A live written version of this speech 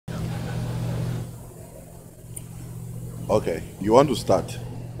Okay, you want to start?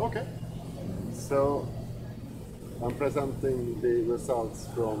 Okay, so I'm presenting the results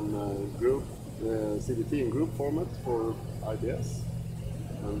from group CBT in group format for IBS,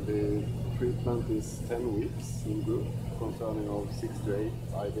 and the treatment is 10 weeks in group concerning of 6 to 8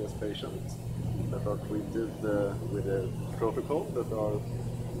 IBS patients that are treated with a protocol that are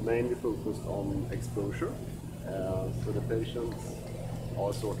mainly focused on exposure. So the patients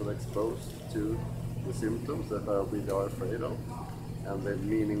are sort of exposed to the symptoms that we are afraid of, and the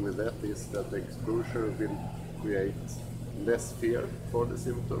meaning with that is that the exposure will create less fear for the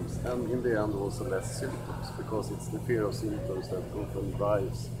symptoms, and in the end also less symptoms, because it's the fear of symptoms that often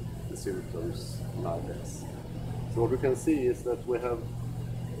drives the symptoms in IBS. So what we can see is that we have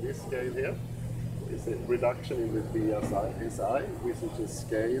this scale here is a reduction in the BSI, which is a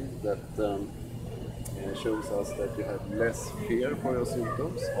scale that shows us that you have less fear for your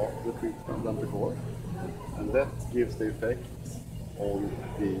symptoms after treatment than before, and that gives the effect on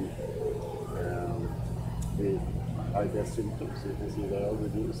the IBS symptoms. You can see they are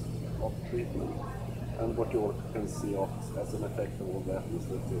reduced after treatment, and what you also can see as an effect of all that is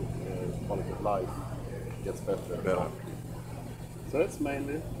that the quality of life gets better. So that's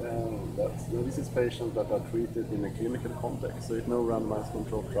mainly that. This is patients that are treated in a clinical context, so it's no randomized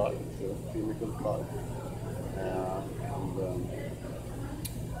controlled trial, it's a clinical trial.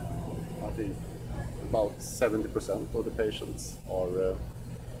 I think about 70% of the patients are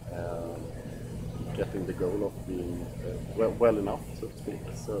getting the goal of being well enough, so to speak.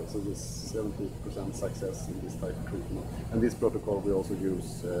 So this 70% success in this type of treatment. And this protocol we also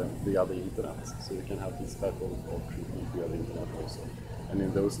use via the internet, so you can have this type of treatment via the internet also. And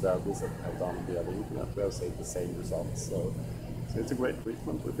in those studies that we have done via the internet, we have seen the same results. So it's a great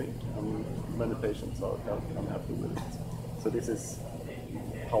treatment, we think, and many patients are healthy and happy with it. So this is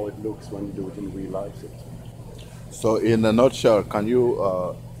how it looks when you do it in real life. So in a nutshell, can you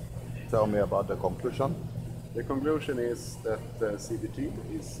tell me about the conclusion? The conclusion is that CBT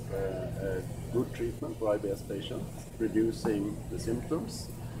is a good treatment for IBS patients, reducing the symptoms,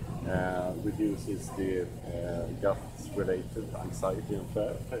 reduces the gut-related anxiety and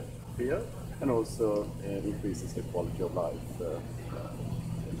fear, and also increases the quality of life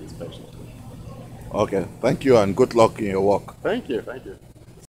in these patients. Okay, thank you and good luck in your work. Thank you.